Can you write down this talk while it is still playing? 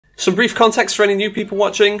Some brief context for any new people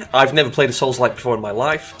watching. I've never played a Souls-like before in my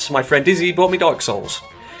life, so my friend Izzy bought me Dark Souls.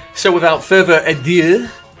 So without further ado,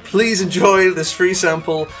 please enjoy this free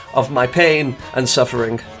sample of my pain and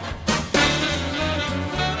suffering.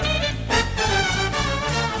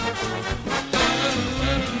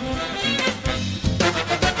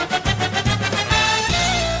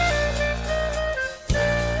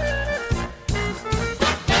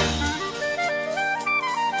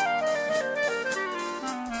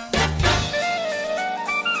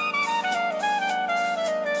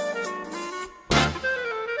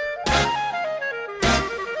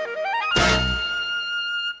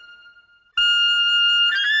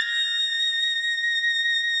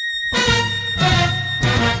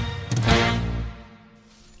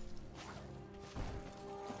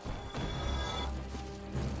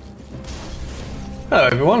 Hello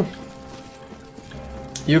everyone.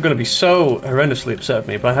 You're going to be so horrendously upset with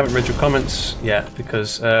me, but I haven't read your comments yet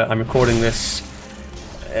because I'm recording this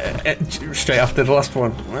straight after the last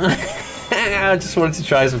one. I just wanted to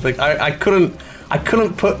try something. I couldn't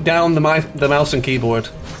put down the mouse and keyboard.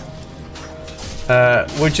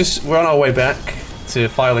 We're on our way back to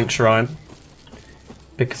Firelink Shrine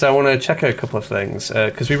because I want to check out a couple of things.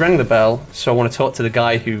 Because we rang the bell, so I want to talk to the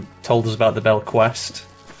guy who told us about the bell quest.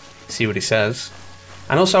 See what he says.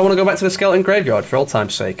 And also I want to go back to the skeleton graveyard for old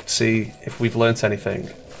time's sake, see if we've learnt anything.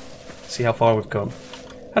 See how far we've come.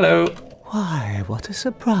 Hello. Why, what a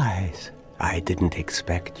surprise. I didn't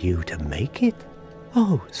expect you to make it.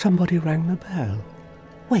 Oh, somebody rang the bell.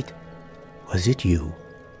 Wait, was it you?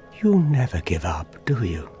 You never give up, do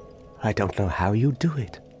you? I don't know how you do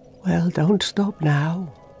it. Well, don't stop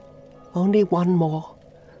now. Only one more.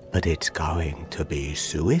 But it's going to be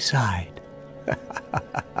suicide.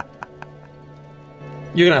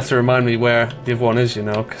 You're going to have to remind me where the other one is, you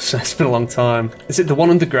know, because it's been a long time. Is it the one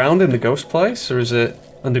underground in the ghost place, or is it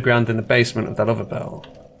underground in the basement of that other bell?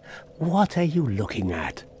 What are you looking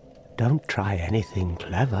at? Don't try anything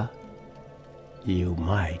clever. You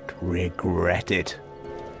might regret it.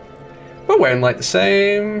 We're wearing like the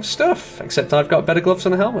same stuff, except I've got better gloves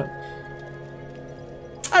and a helmet.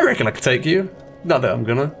 I reckon I could take you. Not that I'm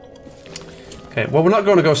gonna. Okay, well we're not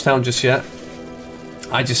going to Ghost Town just yet.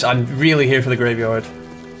 I'm really here for the graveyard.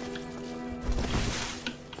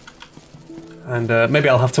 And maybe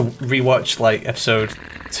I'll have to rewatch like episode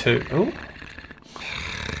 2. Oh.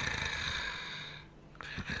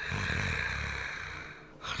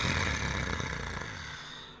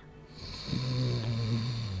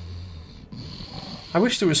 I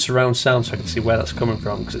wish there was surround sound so I could see where that's coming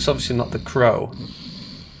from, because it's obviously not the crow.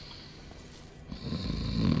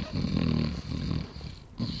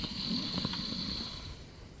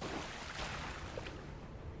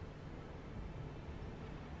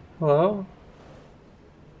 Hello?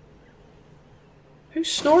 Whose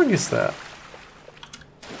snoring is that?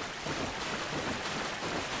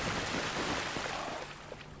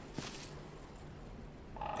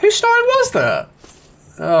 Whose snoring was that?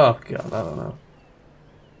 Oh god, I don't know.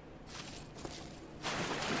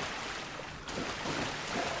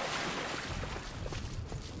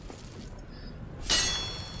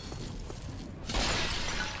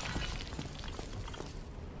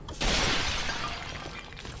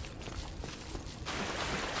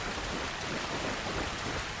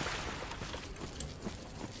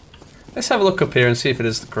 Let's have a look up here and see if it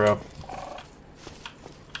is the crow.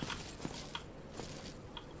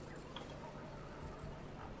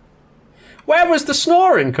 Where was the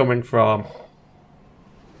snoring coming from?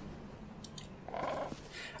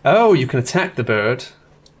 Oh, you can attack the bird.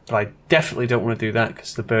 But I definitely don't want to do that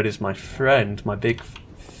because the bird is my friend. My big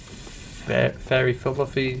feathery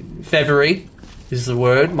is the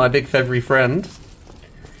word. My big feathery friend.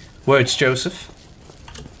 Words, Joseph.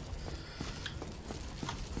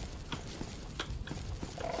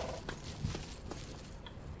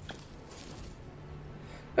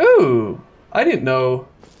 Ooh, I didn't know.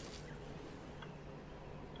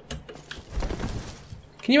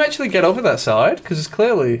 Can you actually get over that side? Because it's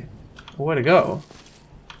clearly a way to go.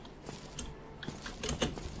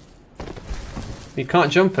 You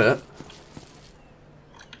can't jump it.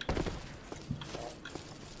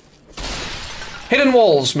 Hidden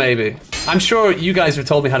walls, maybe. I'm sure you guys have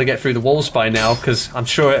told me how to get through the walls by now, because I'm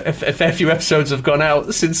sure a fair few episodes have gone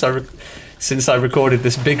out since I recorded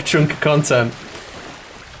this big chunk of content.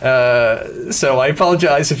 So I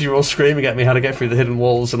apologise if you're all screaming at me how to get through the hidden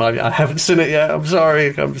walls and I haven't seen it yet. I'm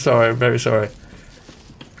sorry, I'm very sorry.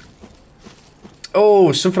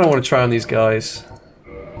 Oh, something I want to try on these guys.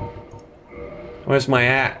 Where's my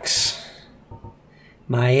axe?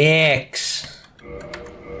 My axe!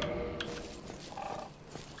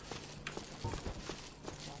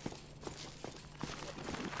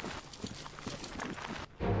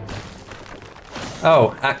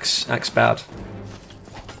 Oh, axe bad.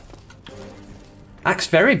 Axe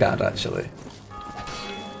very bad, actually.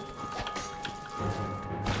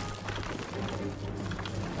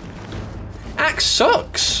 Axe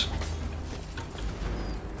sucks!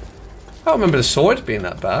 I don't remember the sword being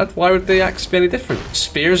that bad. Why would the axe be any different?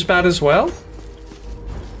 Spear's bad as well?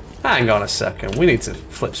 Hang on a second, we need to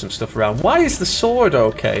flip some stuff around. Why is the sword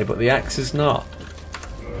okay, but the axe is not?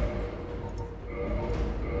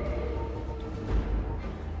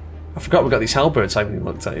 I forgot we got these halberds I haven't even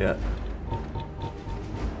looked at yet.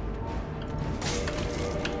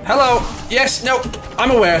 Hello! Yes, no,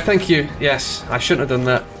 I'm aware, thank you. Yes, I shouldn't have done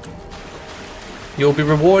that. You'll be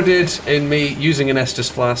rewarded in me using an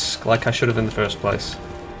Estus flask like I should have in the first place.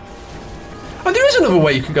 Oh, there is another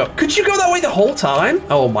way you can go. Could you go that way the whole time?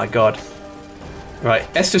 Oh my god. Right,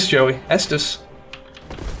 Estus, Joey. Estus.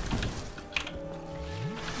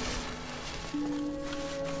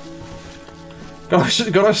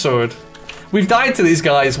 Got our sword. We've died to these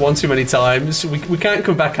guys one too many times. We can't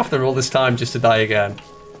come back after all this time just to die again.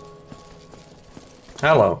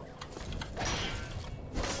 Hello.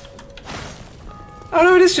 Oh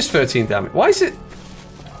no, it is just 13 damage. Why is it...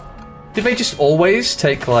 Did they just always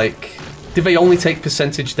take, like... Did they only take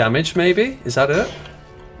percentage damage, maybe? Is that it?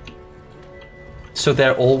 So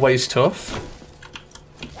they're always tough?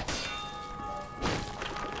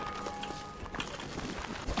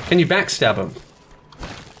 Can you backstab them?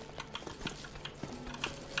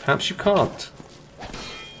 Perhaps you can't.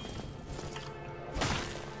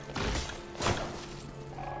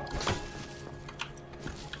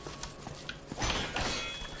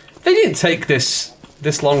 They didn't take this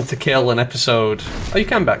long to kill an episode. Oh, you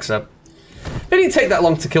can backstab. They didn't take that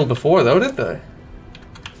long to kill before, though, did they?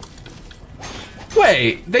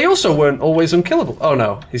 Wait, they also weren't always unkillable. Oh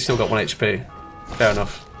no, he's still got 1 HP. Fair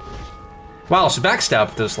enough. Wow, so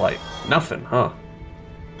backstab does, like, nothing, huh?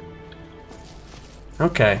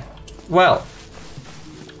 Okay. Well.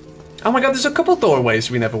 Oh my god, there's a couple doorways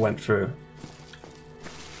we never went through.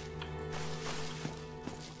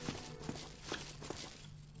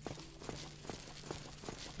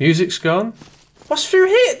 Music's gone. What's through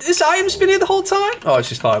here? This item's been here the whole time? Oh, it's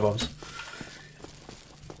just firebombs.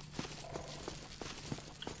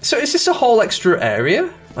 So is this a whole extra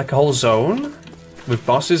area? Like a whole zone? With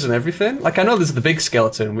bosses and everything? Like, I know there's the big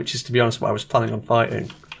skeleton, which is, to be honest, what I was planning on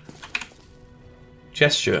fighting.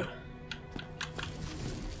 Gesture.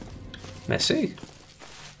 Messy.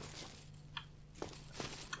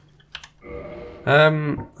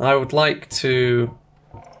 I would like to...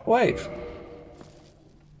 wave.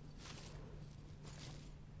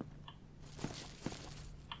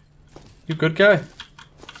 You good guy.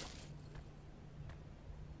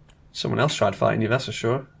 Someone else tried fighting you, that's for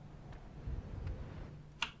sure.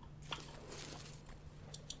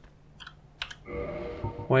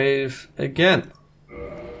 Wave again.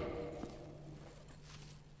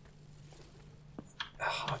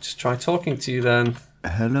 I'll just try talking to you then.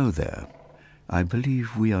 Hello there. I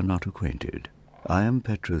believe we are not acquainted. I am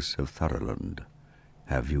Petrus of Thorolund.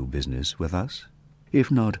 Have you business with us? If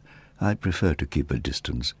not, I prefer to keep a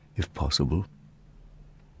distance, if possible.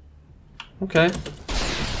 Okay.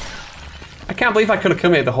 I can't believe I could have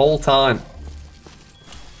come here the whole time.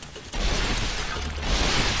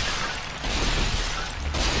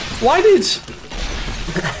 Why didn't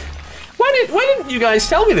you guys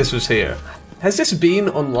tell me this was here? Has this been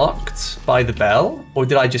unlocked by the bell? Or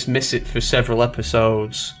did I just miss it for several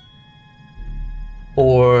episodes?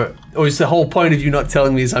 Or is the whole point of you not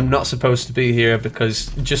telling me is I'm not supposed to be here because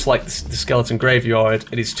just like the skeleton graveyard,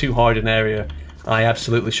 it is too hard an area. I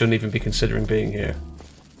absolutely shouldn't even be considering being here.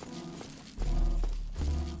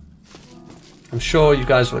 I'm sure you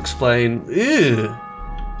guys will explain. Ew.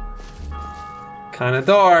 Kinda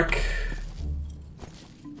dark.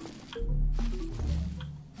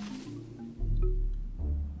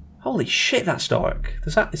 Holy shit, that's dark.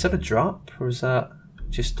 Is that a drop? Or is that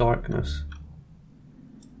just darkness?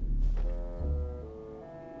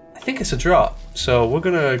 I think it's a drop, so we're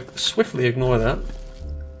gonna swiftly ignore that.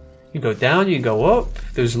 You can go down, you can go up,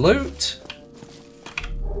 there's loot.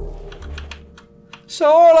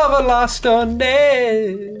 Soul of a lost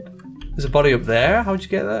undead. There's a body up there, how'd you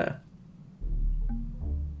get there?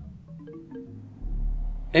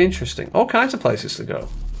 Interesting, all kinds of places to go.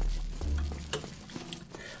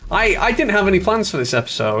 I didn't have any plans for this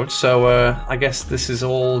episode, so I guess this is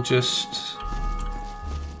all just...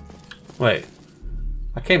 Wait.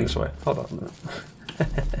 I came this way. Hold on a minute.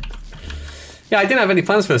 Yeah, I didn't have any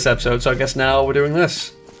plans for this episode, so I guess now we're doing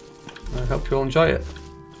this. I hope you'll enjoy it.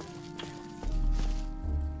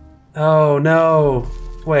 Oh no.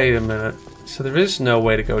 Wait a minute. So there is no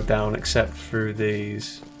way to go down except through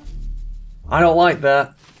these. I don't like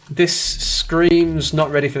that. This screams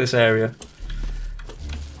not ready for this area.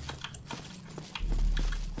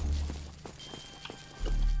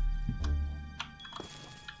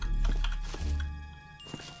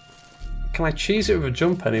 Can I cheese it with a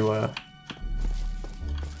jump anywhere?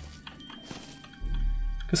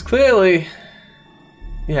 Because clearly...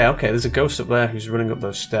 Yeah, okay, there's a ghost up there who's running up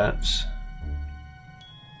those steps.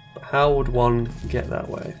 But how would one get that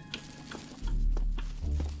way?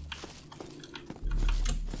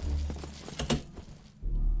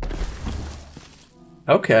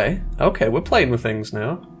 Okay, okay, we're playing with things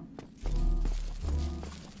now.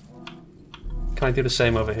 Can I do the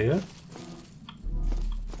same over here?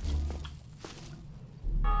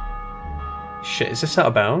 Shit, is this out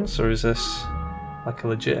of bounds, or is this like a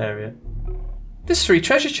legit area? There's 3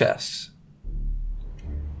 treasure chests.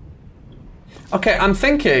 Okay, I'm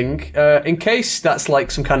thinking, in case that's like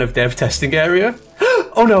some kind of dev testing area.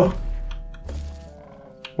 Oh no!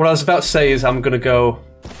 What I was about to say is I'm gonna go...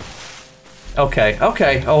 Okay,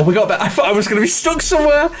 okay. Oh, we got that. I thought I was gonna be stuck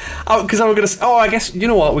somewhere! Because I was gonna... Oh, I guess, you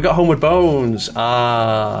know what? We got Homeward Bones.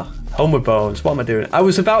 Ah, Homeward Bones. What am I doing? I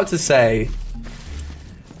was about to say...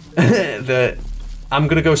 that I'm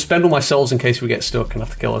gonna go spend all my souls in case we get stuck and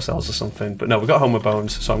have to kill ourselves or something. But no, we got Homeward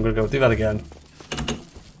Bones, so I'm gonna go do that again.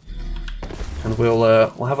 And we'll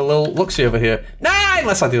have a little look-see over here. Nah,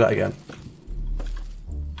 unless I do that again.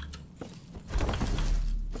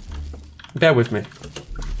 Bear with me.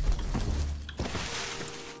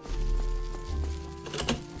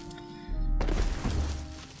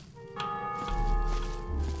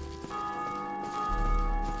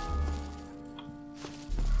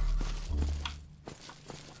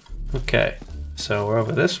 Okay, so we're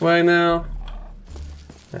over this way now.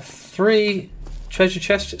 There are 3 treasure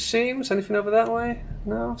chests, it seems. Anything over that way?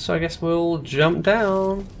 No? So I guess we'll jump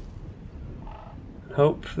down.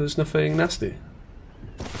 Hope there's nothing nasty.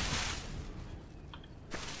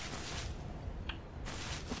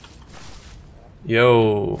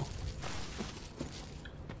 Yo.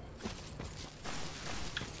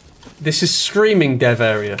 This is screaming dev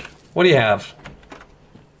area. What do you have?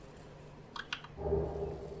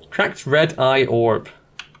 Cracked red eye orb.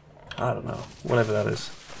 I don't know. Whatever that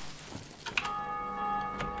is.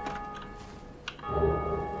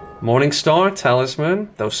 Morning Star, Talisman.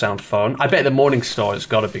 Those sound fun. I bet the Morning Star has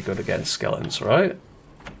got to be good against skeletons, right?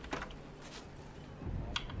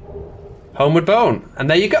 Homeward Bone. And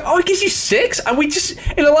there you go. Oh, it gives you 6? And we just...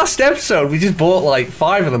 In the last episode, we just bought like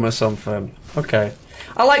 5 of them or something. Okay.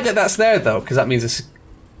 I like that that's there, though, because that means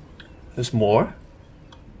there's more.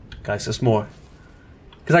 Guys, there's more.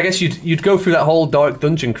 Because I guess you'd go through that whole dark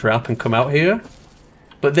dungeon crap and come out here.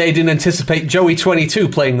 But they didn't anticipate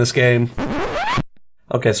Joey22 playing this game.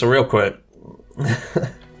 Okay, so real quick.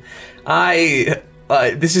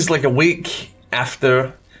 This is like a week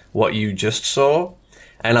after what you just saw.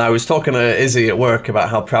 And I was talking to Izzy at work about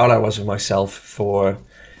how proud I was of myself for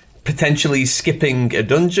potentially skipping a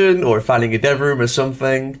dungeon or finding a dev room or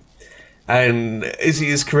something. And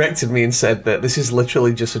Izzy has corrected me and said that this is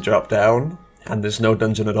literally just a drop down. And there's no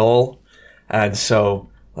dungeon at all. And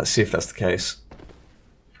so, let's see if that's the case.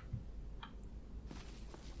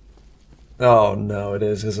 Oh no, it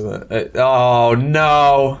is, isn't it? Oh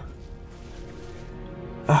no!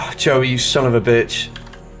 Oh, Joey, you son of a bitch.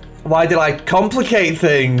 Why did I complicate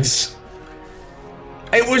things?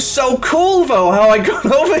 It was so cool though, how I got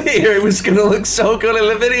over here. It was gonna look so good in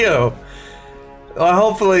the video.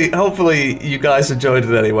 Well, hopefully you guys enjoyed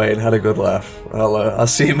it anyway and had a good laugh. I'll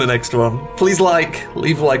see you in the next one. Please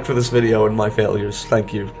leave a like for this video and my failures.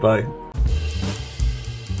 Thank you. Bye.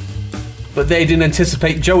 But they didn't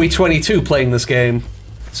anticipate Joey22 playing this game.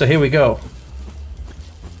 So here we go.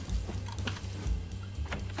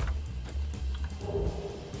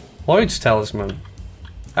 Lloyd's Talisman.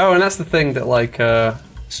 Oh, and that's the thing that like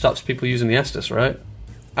stops people using the Estus, right?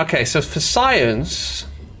 Okay, so for science...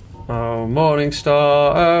 Oh, Morning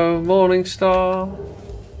Star, oh, Morning Star.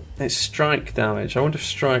 It's strike damage. I wonder if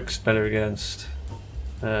strike's better against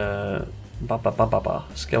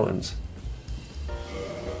skeletons.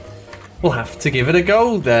 We'll have to give it a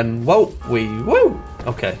go then. Whoa, woo.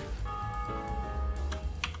 Okay.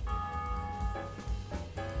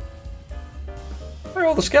 Where are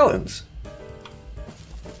all the skeletons?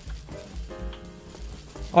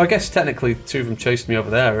 Oh, I guess technically 2 of them chased me over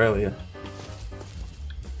there earlier.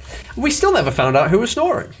 We still never found out who was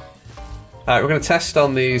snoring. Alright, we're going to test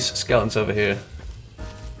on these skeletons over here.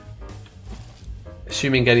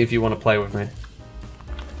 Assuming any of you want to play with me.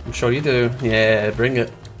 I'm sure you do. Yeah, bring it.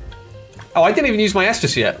 Oh, I didn't even use my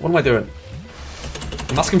Estus yet. What am I doing?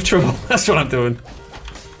 I'm asking for trouble. That's what I'm doing.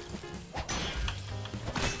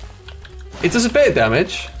 It does a bit of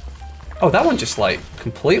damage. Oh, that one just like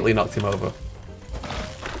completely knocked him over.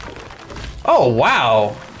 Oh,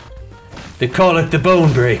 wow. They call it the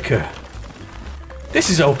Bone Breaker. This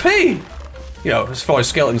is OP. You know, as far as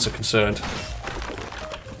skeletons are concerned.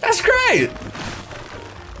 That's great.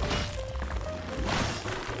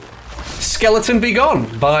 Skeleton Be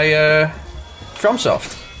Gone by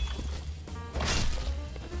FromSoft.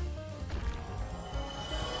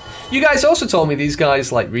 You guys also told me these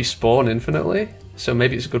guys like respawn infinitely, so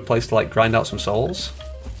maybe it's a good place to like grind out some souls.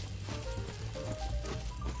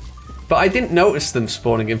 But I didn't notice them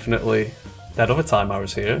spawning infinitely that other time I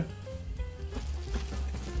was here.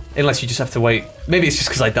 Unless you just have to wait. Maybe it's just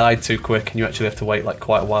because I died too quick and you actually have to wait like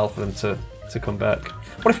quite a while for them to come back.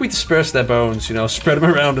 What if we disperse their bones, you know, spread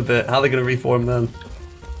them around a bit? How are they going to reform then?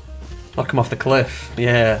 Knock them off the cliff.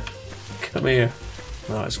 Yeah. Come here.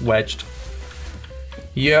 Oh, it's wedged.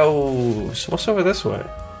 Yo, so what's over this way?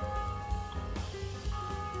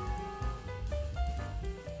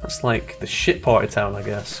 That's like the shit part of town, I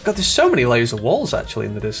guess. God, there's so many layers of walls actually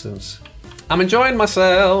in the distance. I'm enjoying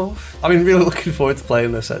myself. I've been really looking forward to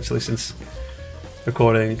playing this actually since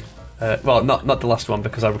recording. Well, not the last one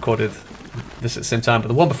because I recorded this at the same time, but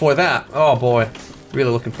the one before that. Oh boy,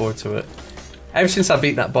 really looking forward to it. Ever since I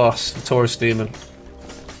beat that boss, the Taurus Demon.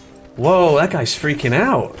 Whoa, that guy's freaking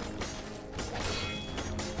out.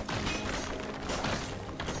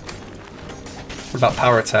 What about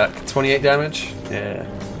power attack? 28 damage? Yeah.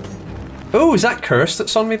 Oh, is that curse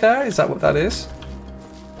that's on me there? Is that what that is?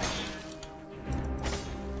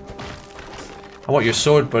 I want your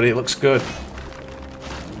sword, buddy. It looks good.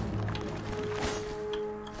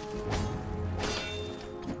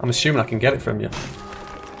 I'm assuming I can get it from you.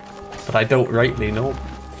 But I don't rightly know.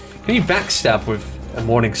 Can you backstab with a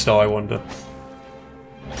Morning Star, I wonder?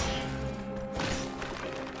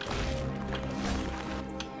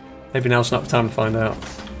 Maybe now's not the time to find out.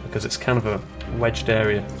 Because it's kind of a wedged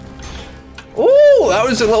area. Ooh, that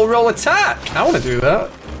was a little roll attack! I want to do that.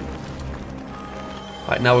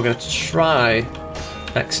 Right, now we're going to try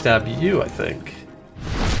backstab you, I think.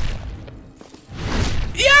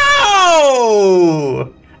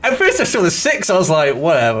 Yo! At first I saw the 6, I was like,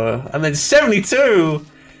 whatever. And then 72!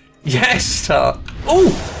 Yes!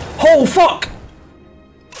 Oh, fuck!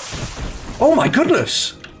 Oh my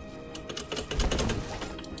goodness!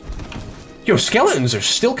 Yo, skeletons are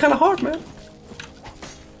still kind of hard, man.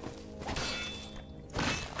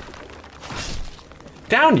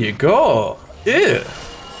 Down you go! Ew!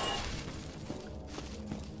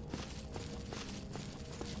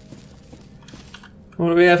 What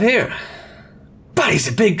do we have here? But he's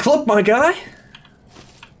a big club, my guy!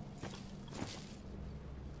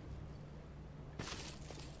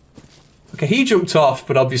 Okay, he jumped off,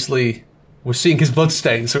 but obviously we're seeing his blood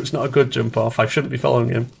stain, so it's not a good jump off. I shouldn't be following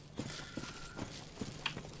him.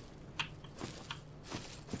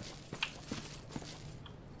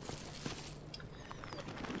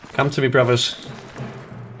 Come to me, brothers.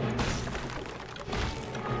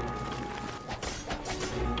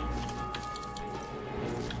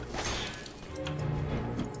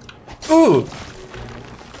 Ooh!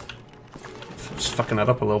 Just fucking that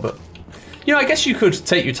up a little bit. You know, I guess you could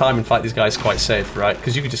take your time and fight these guys quite safe, right?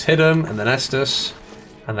 Because you could just hit them, and then Estus,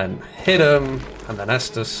 and then hit them, and then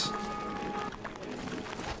Estus.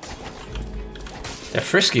 They're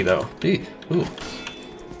frisky, though. Ooh.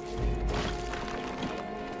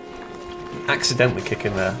 Accidentally kick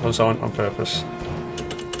in there. Those aren't on purpose.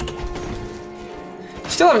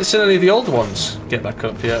 Still haven't seen any of the old ones get back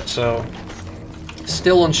up yet, so...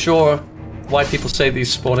 Still unsure why people say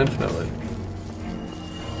these spawn infinitely.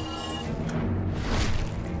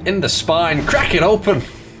 In the spine, crack it open!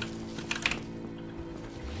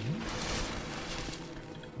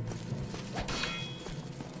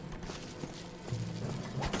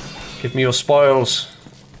 Give me your spoils.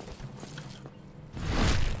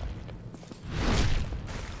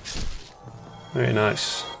 Very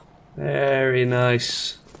nice. Very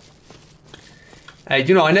nice. Hey,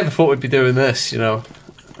 you know, I never thought we'd be doing this, you know.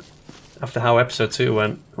 After how episode 2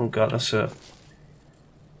 went. Oh god, that's a...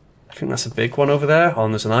 I think that's a big one over there. Oh,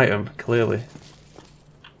 and there's an item, clearly.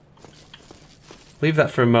 Leave that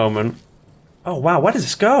for a moment. Oh wow, where does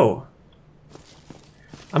this go?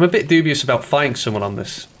 I'm a bit dubious about fighting someone on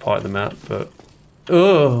this part of the map, but...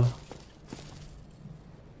 Ugh.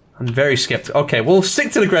 I'm very skeptical. Okay, we'll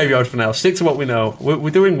stick to the graveyard for now. Stick to what we know.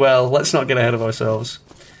 We're doing well. Let's not get ahead of ourselves.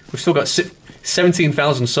 We've still got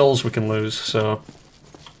 17,000 souls we can lose, so...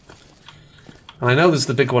 And I know there's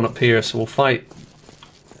the big one up here, so we'll fight...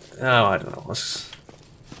 Oh, I don't know. Let's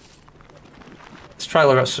try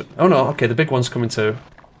look at. Oh no, okay, the big one's coming too.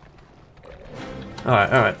 Alright,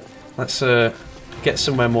 alright. Let's get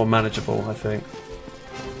somewhere more manageable, I think.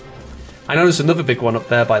 I know there's another big one up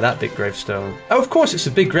there by that big gravestone. Oh, of course it's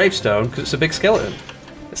a big gravestone, because it's a big skeleton.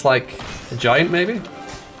 It's like a giant, maybe?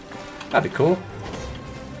 That'd be cool.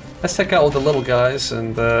 Let's take out all the little guys,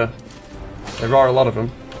 and there are a lot of them.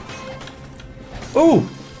 Ooh!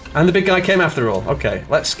 And the big guy came after all. Okay,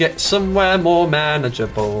 let's get somewhere more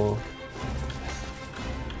manageable.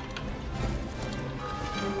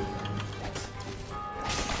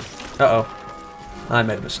 Uh-oh. I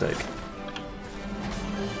made a mistake.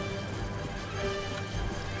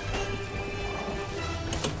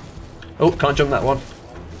 Oh, can't jump that one.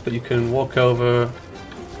 But you can walk over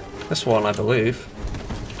this one, I believe.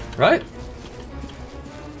 Right?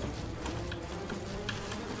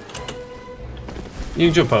 You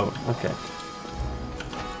can jump over. Okay.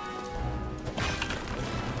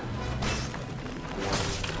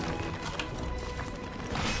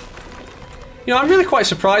 You know, I'm really quite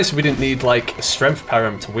surprised we didn't need, like, a strength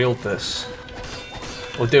param to wield this.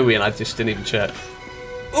 Or do we? And I just didn't even check.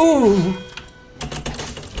 Ooh!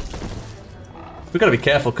 We gotta be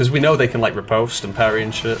careful, because we know they can, like, riposte and parry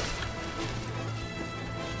and shit.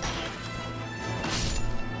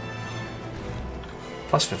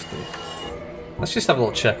 Plus 50. Let's just have a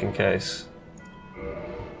little check in case.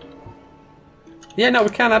 Yeah, no, we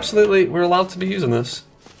can absolutely. We're allowed to be using this.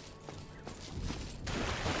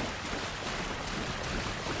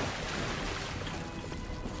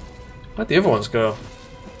 Where'd the other ones go?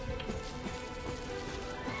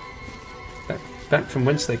 Back from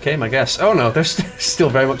whence they came, I guess. Oh no, they're still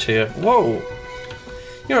very much here. Whoa! You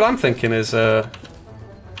know what I'm thinking is,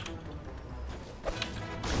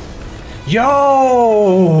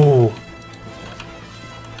 Yo!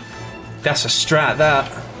 That's a strat,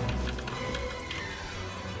 that.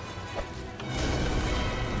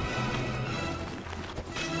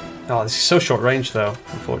 Oh, this is so short range, though,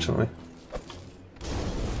 unfortunately.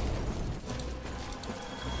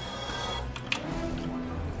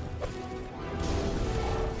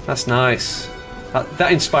 That's nice.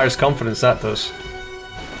 That inspires confidence, that does.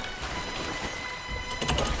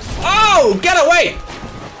 Oh! Get away!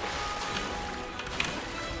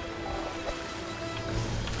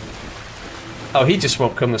 Oh, he just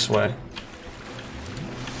won't come this way.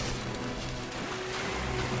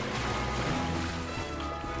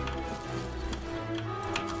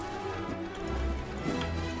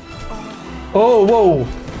 Oh, whoa!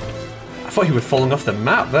 I thought he was falling off the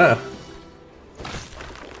map there.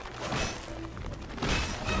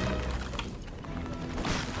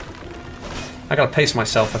 I gotta pace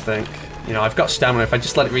myself, I think. You know, I've got stamina. If I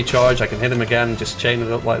just let it recharge, I can hit him again and just chain it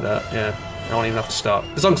up like that. Yeah, I don't even have to stop.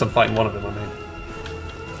 As long as I'm fighting one of them, I mean.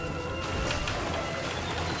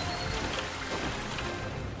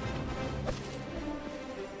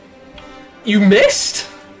 You missed?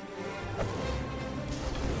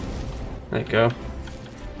 There you go.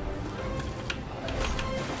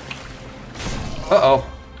 Uh-oh.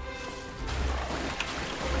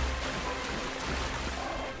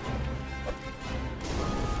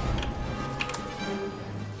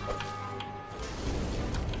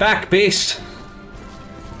 Back, beast!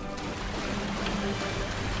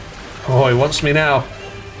 Oh, he wants me now.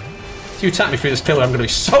 If you attack me through this pillar, I'm gonna be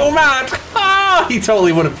so mad! Ah! He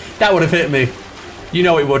totally would have. That would have hit me. You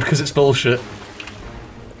know it would, because it's bullshit.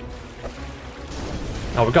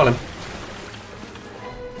 Oh, we got him.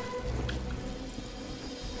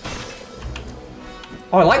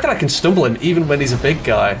 Oh, I like that I can stumble him even when he's a big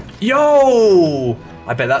guy. Yo!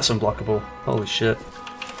 I bet that's unblockable. Holy shit.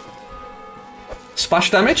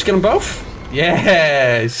 Splash damage, get them both?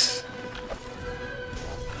 Yes!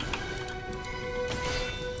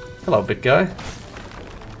 Hello, big guy.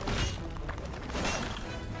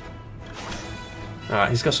 Alright,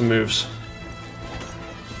 he's got some moves.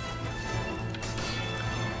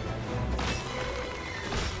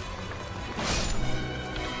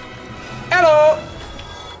 Hello!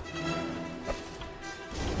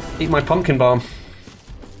 Eat my pumpkin bomb.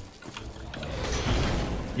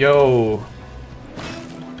 Yo.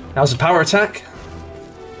 That was a power attack.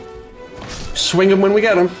 Swing him when we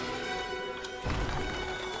get him.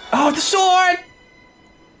 Oh, the sword!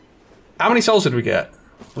 How many souls did we get?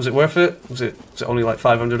 Was it worth it? Was it only like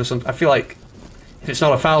 500 or something? I feel like if it's not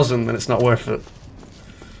 1,000, then it's not worth it.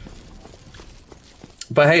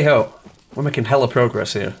 But hey ho, we're making hella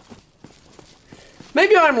progress here.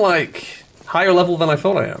 Maybe I'm like higher level than I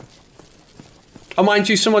thought I am. Oh, mind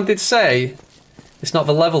you, someone did say it's not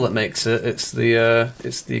the level that makes it, it's the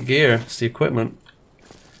gear, it's the equipment.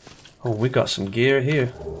 Oh, we got some gear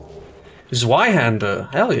here.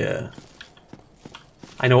 Zweihander, hell yeah.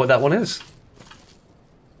 I know what that one is.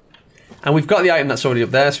 And we've got the item that's already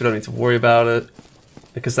up there, so we don't need to worry about it.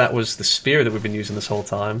 Because that was the spear that we've been using this whole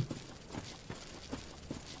time.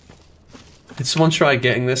 Did someone try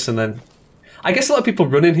getting this and then... I guess a lot of people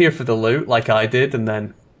run in here for the loot, like I did, and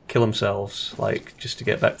then kill themselves, like, just to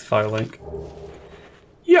get back to Firelink.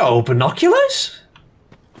 Yo, binoculars?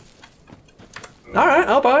 Alright,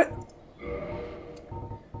 I'll buy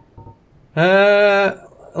it.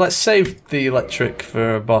 Let's save the electric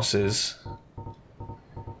for bosses.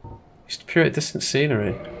 Just pure distant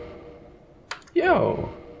scenery.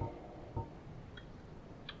 Yo.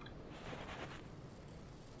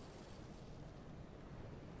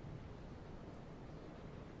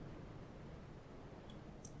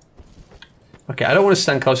 Okay, I don't want to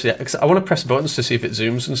stand close yet because I want to press buttons to see if it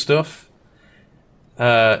zooms and stuff.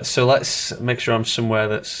 So let's make sure I'm somewhere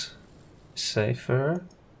that's safer.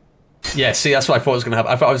 Yeah, see, that's what I thought was going to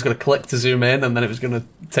happen. I thought I was going to click to zoom in and then it was going to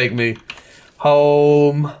take me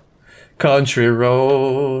home, country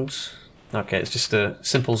roads. Okay, it's just a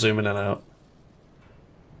simple zoom in and out.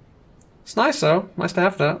 It's nice though. Nice to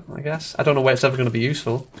have that, I guess. I don't know where it's ever going to be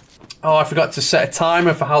useful. Oh, I forgot to set a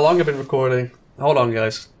timer for how long I've been recording. Hold on,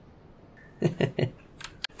 guys. Alright,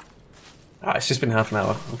 it's just been half an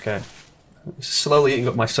hour. Okay. It's slowly eating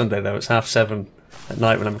up my Sunday though. It's 7:30 at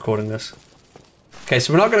night when I'm recording this. Okay,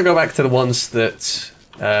 so we're not going to go back to the ones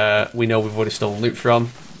that we know we've already stolen loot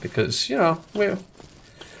from because, you know, we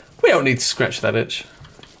don't need to scratch that itch.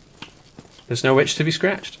 There's no itch to be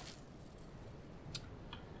scratched.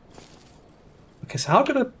 Okay, so how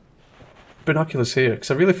good are binoculars here? Because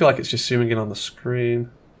I really feel like it's just zooming in on the screen.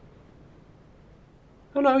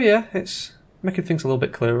 Oh no, yeah, it's making things a little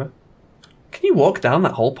bit clearer. Can you walk down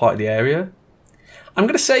that whole part of the area? I'm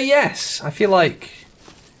going to say yes. I feel like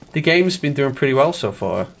the game's been doing pretty well so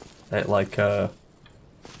far at like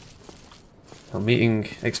meeting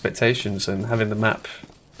expectations and having the map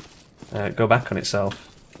go back on itself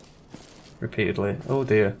repeatedly. Oh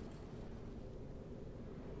dear.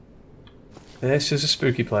 This is a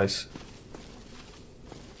spooky place.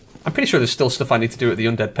 I'm pretty sure there's still stuff I need to do at the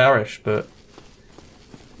Undead Parish, but...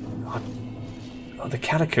 Oh, the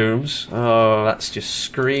Catacombs. Oh, that's just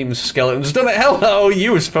screams skeletons. Done it! Hello!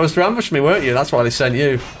 You were supposed to ambush me, weren't you? That's why they sent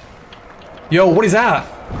you. Yo, what is that?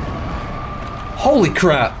 Holy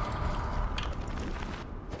crap!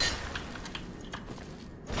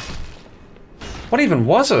 What even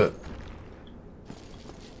was it?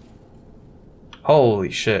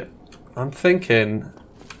 Holy shit. I'm thinking...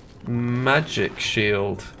 Magic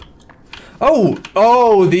shield. Oh!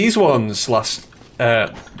 Oh, these ones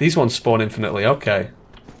these ones spawn infinitely, okay.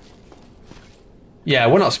 Yeah,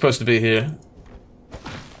 we're not supposed to be here.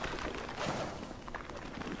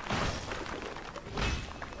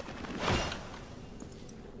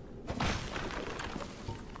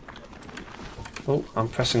 Oh, I'm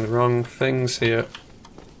pressing the wrong things here.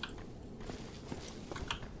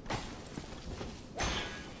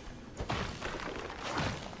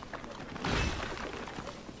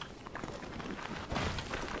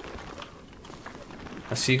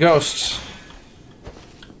 I see ghosts.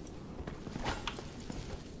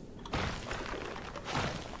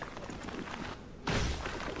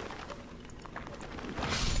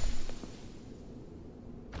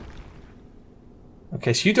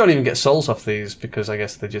 Okay, so you don't even get souls off these because I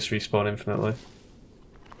guess they just respawn infinitely.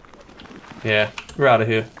 Yeah, we're out of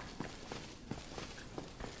here.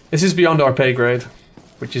 This is beyond our pay grade,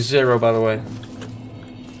 which is 0 by the way.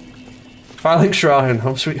 Firelink Shrine,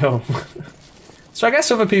 home sweet home. So I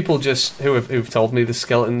guess other people just who've told me the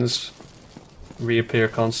skeletons reappear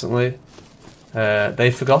constantly,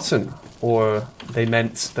 they've forgotten, or they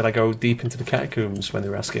meant that I go deep into the catacombs when they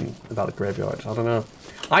were asking about the graveyard. I don't know.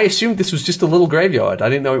 I assumed this was just a little graveyard. I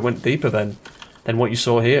didn't know it went deeper than what you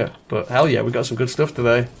saw here. But hell yeah, we got some good stuff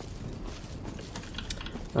today.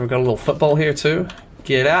 And we've got a little football here too.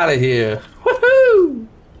 Get out of here! Woohoo!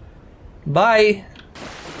 Bye.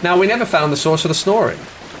 Now we never found the source of the snoring.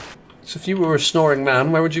 So if you were a snoring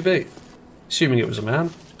man, where would you be? Assuming it was a man.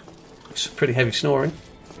 It's pretty heavy snoring.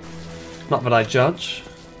 Not that I judge.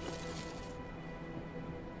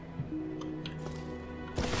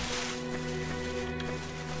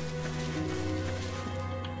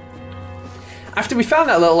 After we found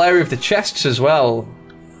that little area of the chests as well,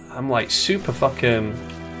 I'm like super fucking...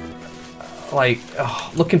 like,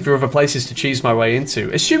 looking for other places to cheese my way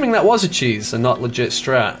into. Assuming that was a cheese and not legit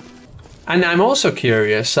strat. And I'm also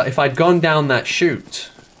curious that if I'd gone down that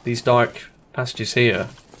chute, these dark passages here,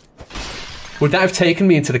 would that have taken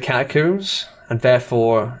me into the catacombs and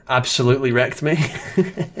therefore absolutely wrecked me?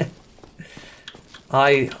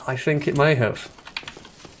 I think it may have.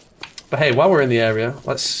 But hey, while we're in the area,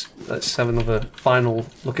 let's have another final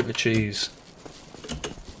look at the cheese.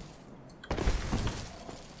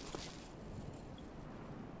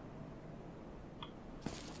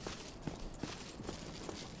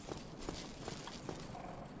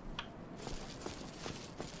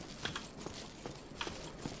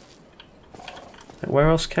 Where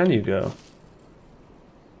else can you go?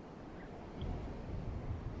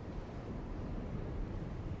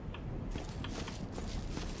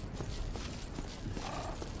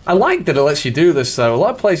 I like that it lets you do this though. A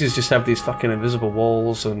lot of places just have these fucking invisible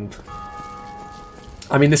walls and...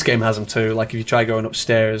 I mean, this game has them too. Like if you try going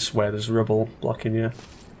upstairs where there's rubble blocking you,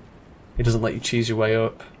 it doesn't let you cheese your way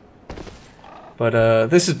up. But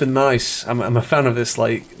this has been nice. I'm a fan of this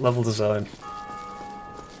like level design.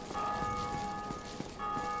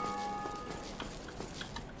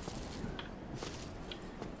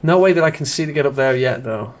 No way that I can see to get up there yet,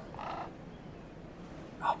 though.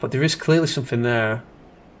 Oh, but there is clearly something there.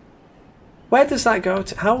 Where does that go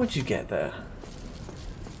to? How would you get there?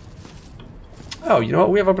 Oh, you know what?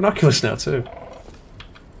 We have our binoculars now, too.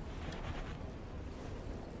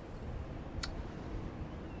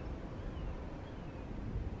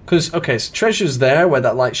 Because, okay, so treasure's there where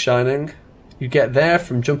that light's shining. You get there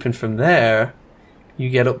from jumping from there. You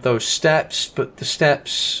get up those steps, but the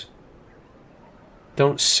steps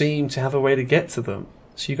don't seem to have a way to get to them.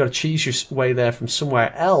 So you've got to cheese your way there from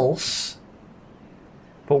somewhere else.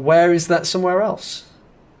 But where is that somewhere else?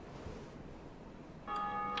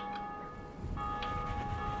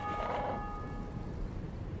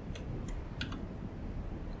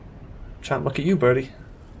 Try and look at you, birdie.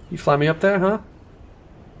 You fly me up there, huh?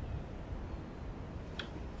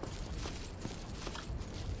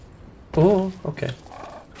 Oh, okay.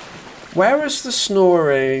 Where is the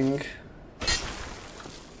snoring?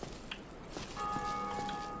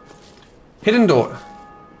 Hidden door.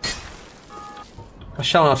 I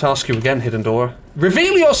shall not ask you again, hidden door.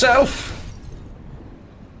 Reveal yourself!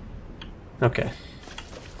 Okay.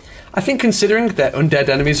 I think considering that undead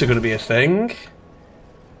enemies are going to be a thing,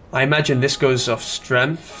 I imagine this goes off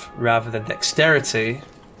strength rather than dexterity.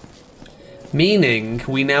 Meaning,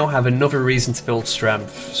 we now have another reason to build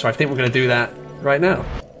strength. So I think we're going to do that right now.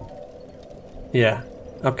 Yeah.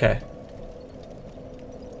 Okay.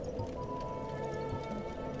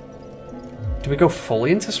 Do we go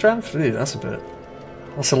fully into strength? Ooh, that's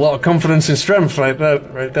a lot of confidence in strength right there.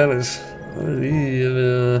 Right there is.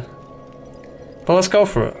 But let's go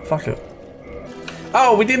for it. Fuck it.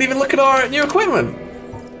 Oh, we didn't even look at our new equipment.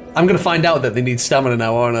 I'm gonna find out that they need stamina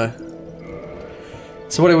now, aren't I?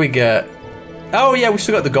 So what do we get? Oh yeah, we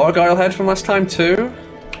still got the gargoyle head from last time too.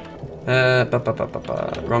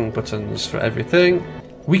 Wrong buttons for everything.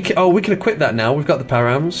 We can equip that now. We've got the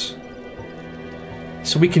params.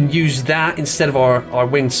 So we can use that instead of our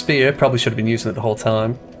winged spear. Probably should have been using it the whole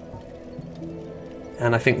time.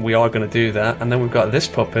 And I think we are going to do that. And then we've got this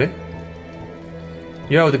puppy.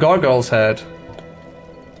 Yo, the gargoyle's head.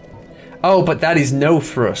 Oh, but that is no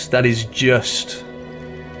thrust. That is just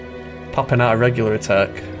popping out a regular attack.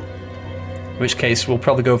 In which case, we'll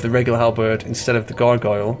probably go with the regular halberd instead of the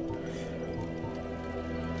gargoyle.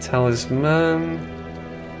 Talisman.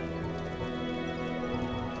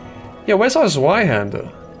 Yo, where's our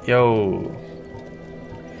Zweihander? Yo.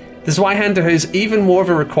 The Zweihander is even more of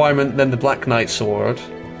a requirement than the Black Knight sword.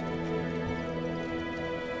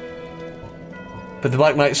 But the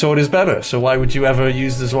Black Knight sword is better, so why would you ever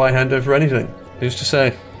use the Zweihander for anything? Who's to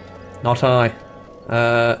say? Not I.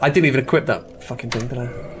 I didn't even equip that fucking thing, did I?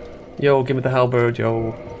 Yo, give me the halberd,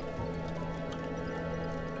 yo.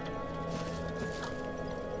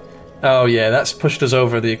 Oh yeah, that's pushed us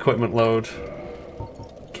over the equipment load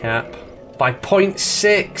cap by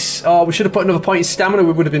 0.6. Oh, we should have put another point in stamina.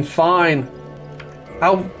 We would have been fine.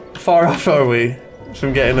 How far off are we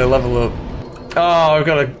from getting a level up? Oh, we've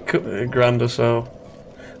got a grand or so.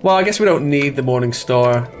 Well, I guess we don't need the Morning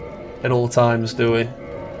Star at all times, do we?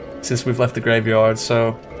 Since we've left the graveyard.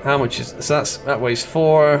 So how much is so that weighs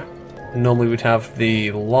 4. Normally we'd have the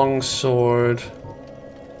long sword.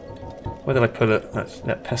 Where did I put it?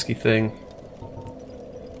 That pesky thing.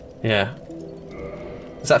 Yeah.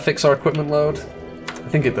 Does that fix our equipment load? I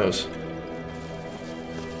think it does.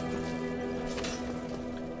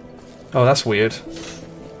 Oh, that's weird.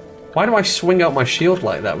 Why do I swing out my shield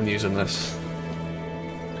like that when using this?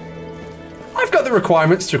 I've got the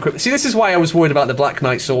requirements to equip. See, this is why I was worried about the Black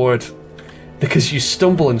Knight sword. Because you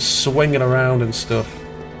stumble and swing it around and stuff.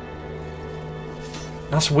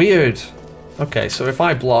 That's weird. Okay, so if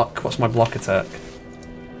I block, what's my block attack?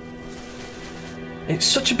 It's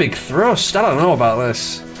such a big thrust, I don't know about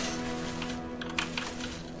this.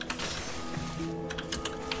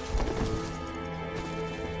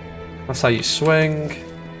 That's how you swing.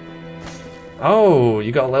 Oh,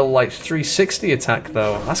 you got a little like 360 attack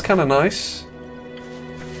though. That's kind of nice.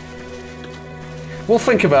 We'll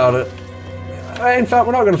think about it. In fact,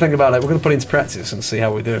 we're not going to think about it. We're going to put it into practice and see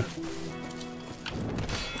how we do.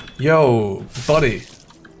 Yo, buddy.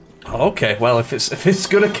 Okay, well, if it's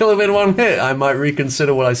going to kill him in one hit, I might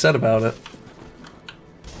reconsider what I said about it.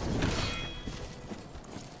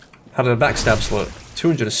 How did the backstabs look?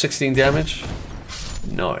 216 damage.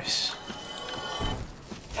 Nice.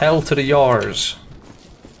 Hell to the yars.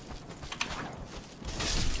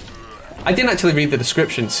 I didn't actually read the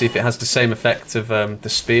description to see if it has the same effect of the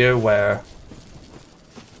spear where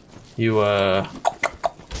you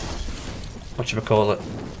whatchamacallit.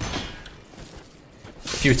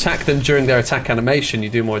 If you attack them during their attack animation, you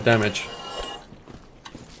do more damage.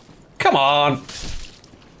 Come on!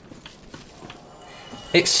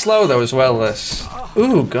 It's slow though as well, this.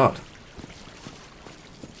 Ooh, God.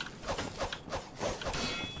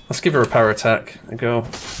 Let's give her a power attack and go.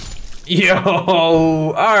 Yo!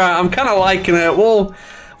 Alright, I'm kinda liking it. We'll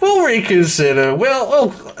reconsider.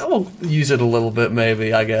 We'll use it a little bit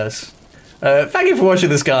maybe, I guess. Thank you for watching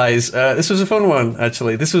this, guys. This was a fun one,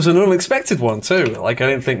 actually. This was an unexpected one, too. Like, I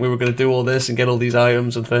didn't think we were going to do all this and get all these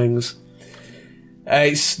items and things.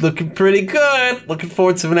 It's looking pretty good. Looking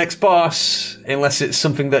forward to the next boss. Unless it's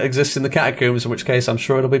something that exists in the Catacombs, in which case I'm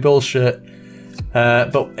sure it'll be bullshit.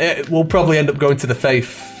 But we'll probably end up going to the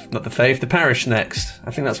Faith. Not the Faith, the Parish next.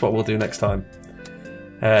 I think that's what we'll do next time.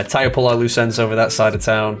 Tie up all our loose ends over that side of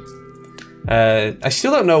town. I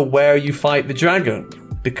still don't know where you fight the dragon.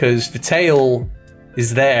 Because the tail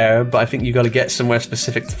is there, but I think you got to get somewhere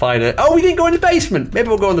specific to fight it. Oh, we didn't go in the basement! Maybe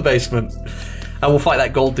we'll go in the basement. And we'll fight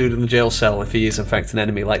that gold dude in the jail cell if he is in fact an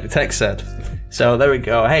enemy, like the text said. So there we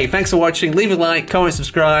go. Hey, thanks for watching. Leave a like, comment,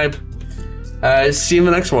 subscribe. See you in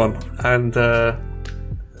the next one. And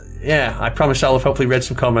yeah, I promise I'll have hopefully read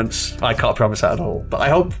some comments. I can't promise that at all, but I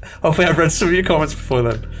hopefully I've read some of your comments before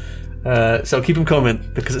then. So keep them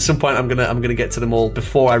coming, because at some point I'm gonna get to them all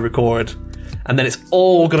before I record. And then it's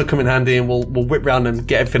all going to come in handy and we'll whip round and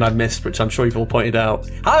get everything I've missed, which I'm sure you've all pointed out.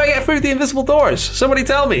 How do I get through the invisible doors? Somebody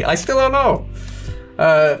tell me. I still don't know.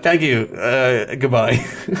 Thank you. Goodbye.